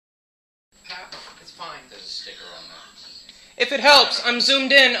fine. There's a sticker on there. If it helps, I'm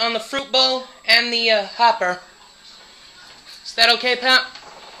zoomed in on the fruit bowl and the hopper. Is that okay, Pat?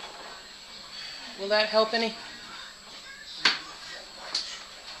 Will that help any?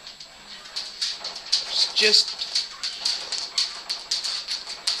 Just...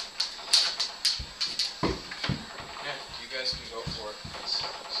 Yeah, you guys can go for it.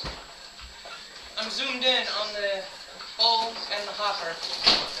 I'm zoomed in on the bowl and the hopper.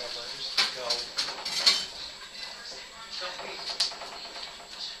 Okay, let's just go.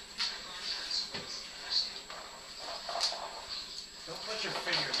 Don't put your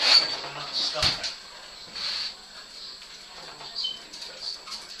finger there, you're not stuffing.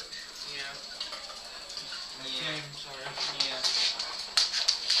 Yeah. Okay, I'm sorry. Yeah.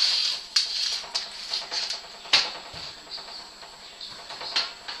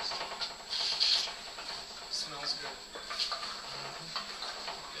 Smells good.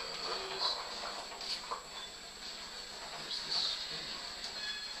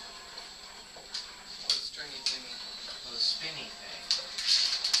 What stringy thingy? The spinny thing.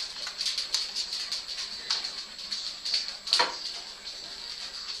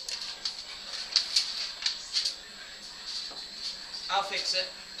 I'll fix it.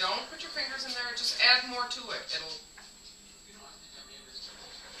 Don't put your fingers in there. Just add more to it. It'll...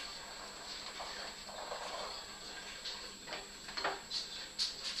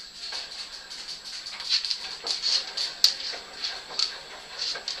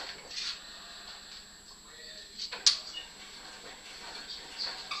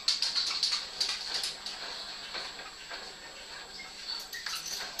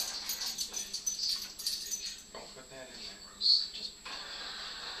 Don't put that in there. Just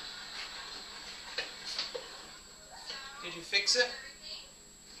Did you fix it?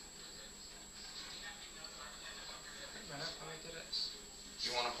 Wait a minute. Let me get it.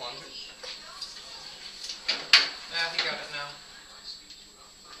 you want to plunge it? Ah, he got it now.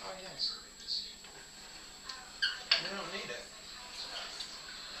 Oh, yes. You don't need it.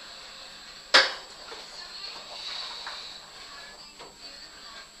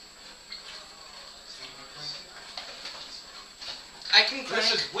 I can crank.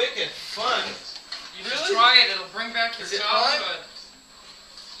 This is wicked fun. You should try it. It'll bring back your Is it childhood.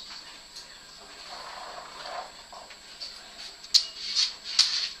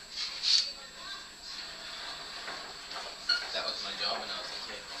 That was my job when I was a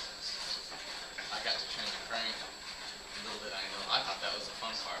kid. I got to turn the crank. Little did I know. I thought that was the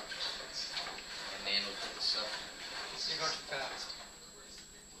fun part. And Nan would put the stuff in. You're going too fast.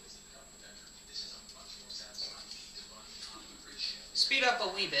 Speed up a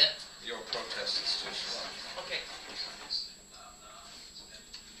wee bit. Your protest is too slow. Okay.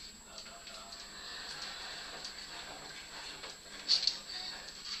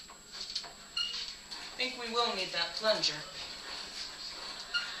 I think we will need that plunger.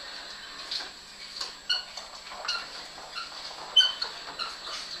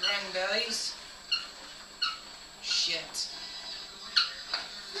 Cranberries. Shit.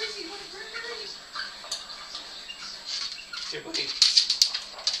 Tippity.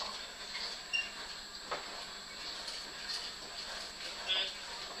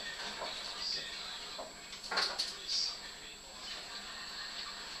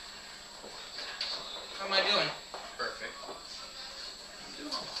 How am I doing? Perfect. I'm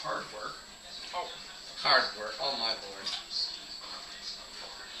doing all the hard work. Oh. Hard work. Oh my lord.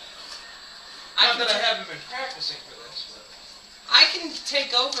 Not that I haven't been practicing for this, but... I can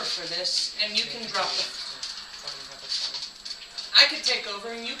take over for this, and you can drop the... I could take over,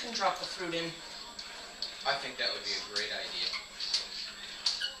 and you can drop the fruit in. I think that would be a great idea.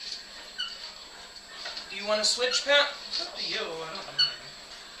 Do you want to switch, Pat? It's up to you, I don't mind.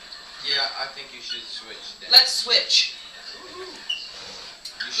 Yeah, I think you should switch then. Let's switch. You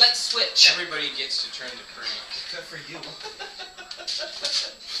should- Let's switch. Everybody gets to turn the crank. Except for you.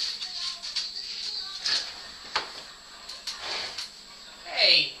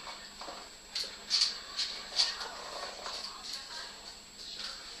 Hey.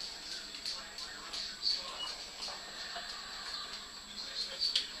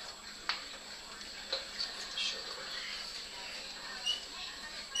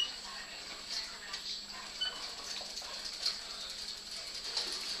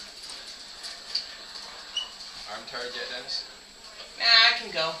 Arm tired yet, Dennis? Nah, I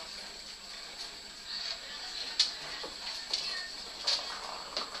can go.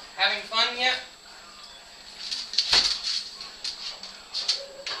 Having fun yet?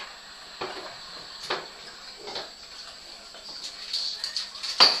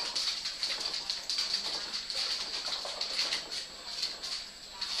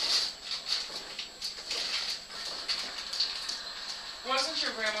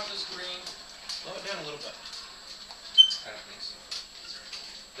 your grandmother's green? Blow it down a little bit. I don't think so.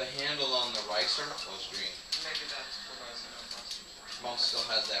 The handle on the ricer was green. Maybe that's what I was Mom still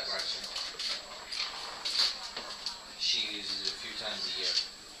has that ricer. She uses it a few times a year.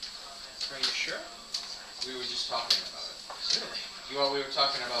 Are you sure? We were just talking about it. Really? Well, we were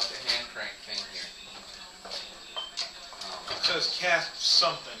talking about the hand crank thing here. It says cast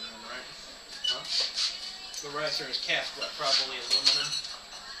something, right? Huh? The ricer is cast what? Probably aluminum.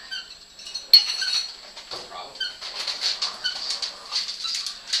 Probably.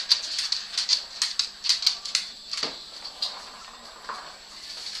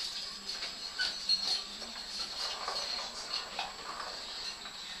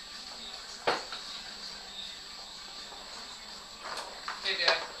 Hey,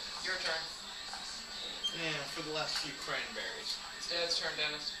 Dad. Your turn. Yeah, for the last few cranberries. It's Dad's turn,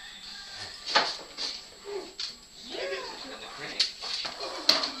 Dennis. And the crank.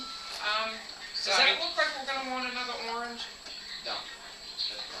 Does that look like we're gonna want another orange? No.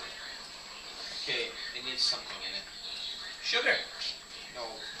 That's fine. Okay, it needs something in it. Sugar. No,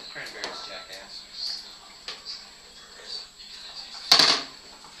 cranberries, jackass.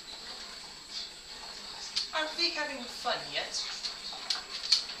 Are we having fun yet?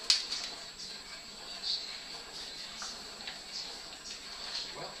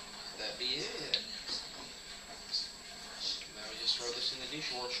 Well, that be it. Now we just throw this in the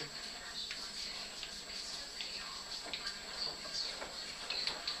dishwasher.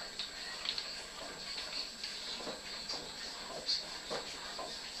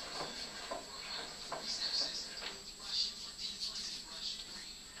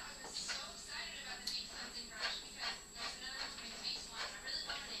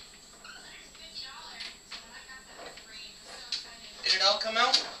 Did it all come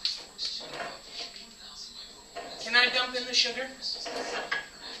out? Can I dump in the sugar?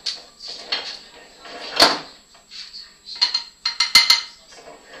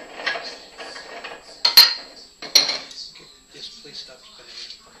 Yes, please stop spinning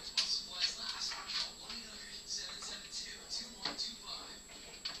it.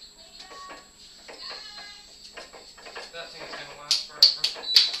 That thing is gonna last forever.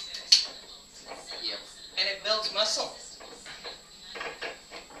 Yep. And it builds muscle.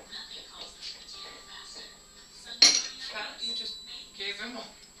 Pat, you just gave him a...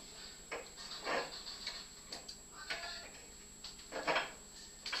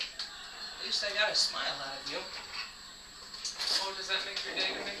 At least I got a smile out of you. Oh, does that make your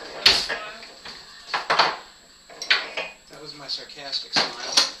day to make your smile? That was my sarcastic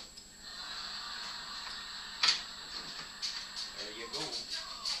smile. There you go.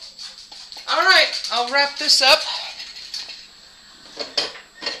 Alright, I'll wrap this up.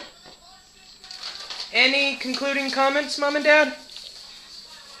 Any concluding comments, Mom and Dad? No,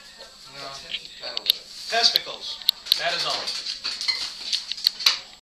 that'll do it. Testicles. That is all.